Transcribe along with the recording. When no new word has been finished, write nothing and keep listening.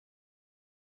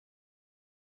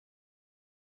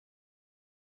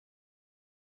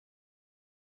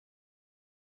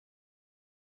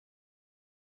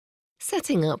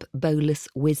Setting up Bolus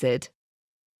Wizard.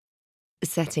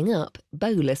 Setting up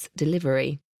bolus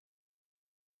delivery.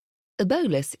 A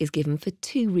bolus is given for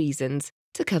two reasons: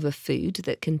 to cover food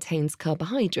that contains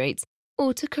carbohydrates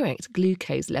or to correct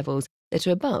glucose levels that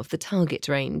are above the target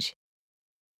range.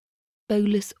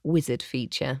 Bolus Wizard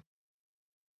feature.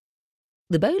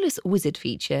 The Bolus Wizard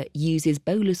feature uses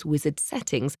Bolus Wizard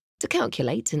settings to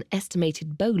calculate an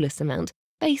estimated bolus amount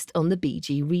based on the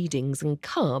BG readings and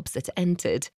carbs that are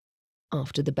entered.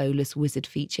 After the Bolus Wizard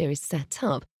feature is set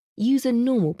up, use a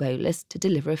normal bolus to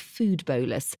deliver a food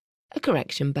bolus, a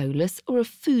correction bolus, or a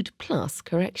food plus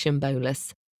correction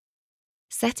bolus.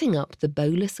 Setting up the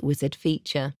Bolus Wizard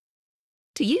feature.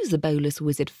 To use the Bolus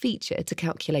Wizard feature to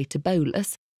calculate a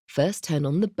bolus, first turn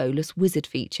on the Bolus Wizard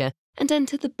feature and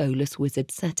enter the Bolus Wizard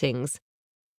settings.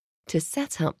 To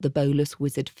set up the Bolus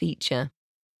Wizard feature,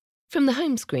 from the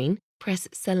home screen, press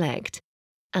Select,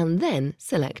 and then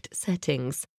select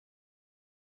Settings.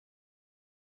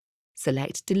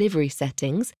 Select Delivery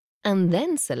Settings, and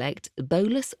then select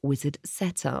Bolus Wizard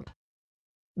Setup.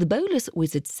 The Bolus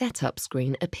Wizard Setup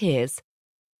screen appears.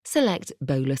 Select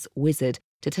Bolus Wizard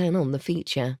to turn on the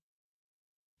feature.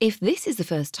 If this is the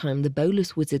first time the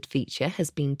Bolus Wizard feature has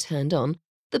been turned on,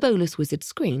 the Bolus Wizard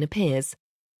screen appears.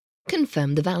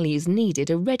 Confirm the values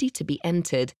needed are ready to be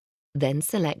entered, then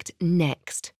select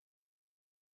Next.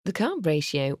 The Carb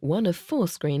Ratio 1 of 4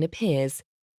 screen appears.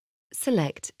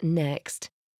 Select Next.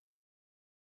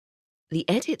 The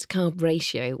Edit Carb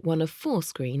Ratio 1 of 4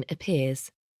 screen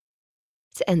appears.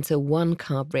 To enter one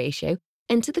carb ratio,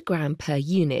 enter the gram per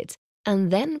unit and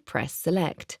then press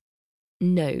Select.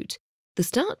 Note: the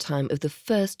start time of the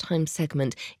first time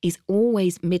segment is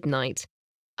always midnight.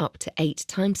 Up to 8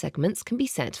 time segments can be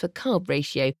set for carb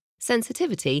ratio,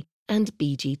 sensitivity, and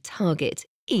BG target,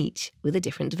 each with a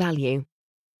different value.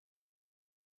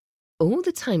 All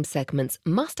the time segments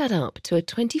must add up to a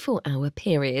 24-hour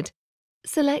period.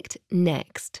 Select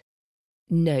Next.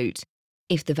 Note: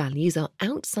 if the values are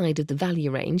outside of the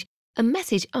value range, a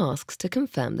message asks to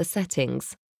confirm the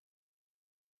settings.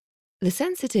 The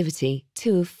Sensitivity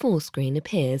 2 of 4 screen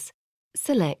appears.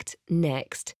 Select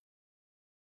Next.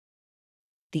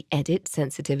 The Edit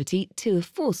Sensitivity 2 of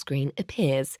 4 screen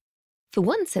appears. For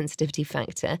one sensitivity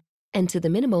factor, enter the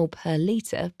millimole per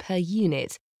litre per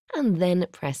unit and then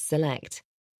press Select.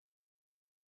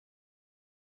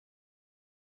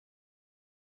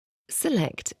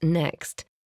 Select Next.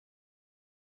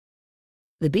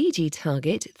 The BG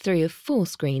Target 3 of 4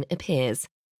 screen appears.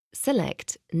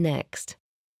 Select Next.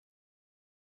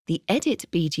 The Edit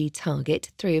BG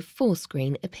Target 3 of 4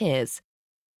 screen appears.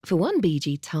 For one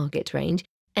BG target range,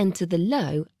 enter the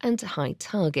low and high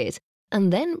target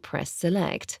and then press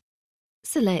Select.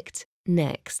 Select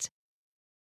Next.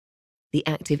 The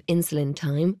Active Insulin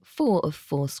Time 4 of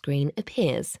 4 screen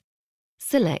appears.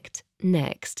 Select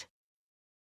Next.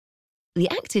 The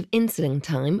Active Insulin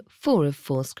Time 4 of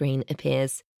 4 screen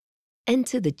appears.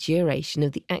 Enter the duration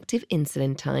of the Active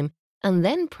Insulin Time and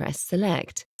then press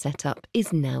Select. Setup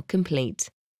is now complete.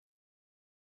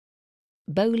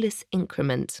 Bolus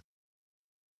Increment.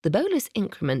 The Bolus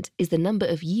Increment is the number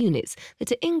of units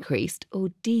that are increased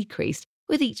or decreased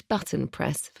with each button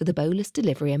press for the bolus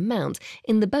delivery amount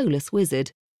in the Bolus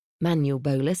Wizard, manual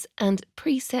bolus and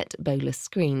preset bolus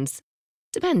screens.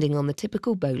 Depending on the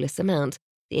typical bolus amount,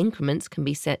 the increments can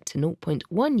be set to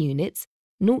 0.1 units,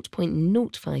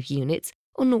 0.05 units,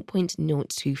 or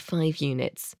 0.025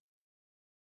 units.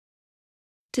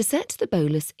 To set the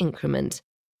bolus increment,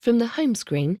 from the home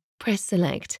screen, press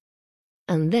Select,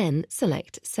 and then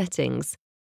select Settings.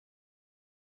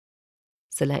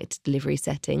 Select Delivery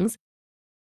Settings,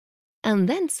 and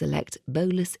then select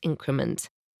Bolus Increment.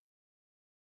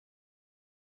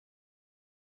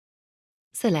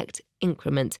 Select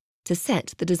Increment to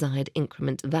set the desired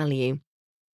increment value.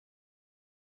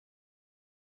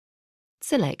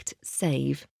 Select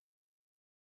Save.